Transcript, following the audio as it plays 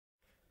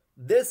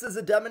This is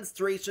a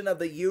demonstration of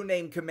the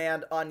uname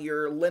command on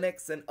your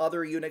Linux and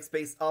other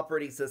Unix-based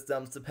operating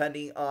systems,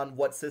 depending on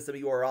what system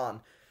you are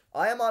on.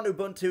 I am on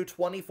Ubuntu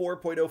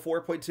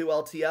 24.04.2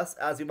 LTS,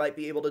 as you might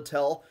be able to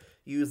tell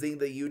using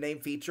the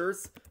uname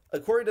features.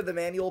 According to the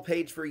manual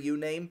page for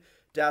uname,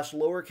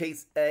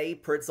 -lowercase a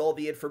prints all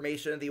the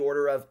information in the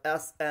order of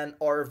S, N,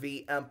 R,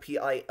 V, M, P,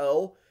 I,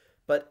 O.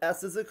 But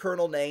S is a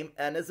kernel name,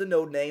 N is a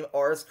node name,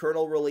 R is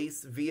kernel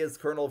release, V is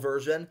kernel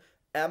version,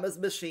 M is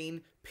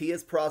machine, P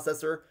is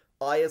processor,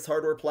 I is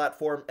hardware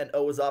platform, and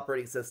O is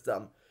operating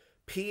system.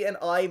 P and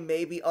I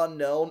may be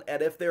unknown,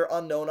 and if they're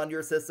unknown on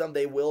your system,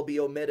 they will be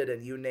omitted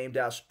in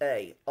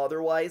uname-A.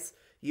 Otherwise,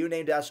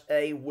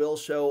 uname-A will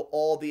show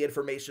all the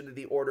information in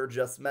the order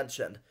just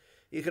mentioned.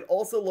 You can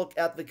also look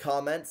at the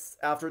comments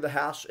after the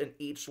hash in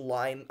each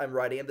line I'm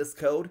writing in this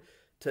code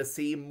to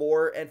see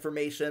more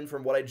information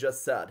from what I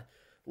just said.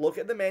 Look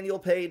at the manual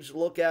page,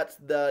 look at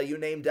the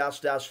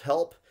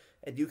uname-help,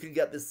 and you can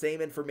get the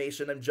same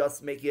information and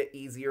just make it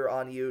easier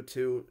on you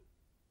to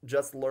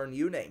just learn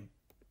uname.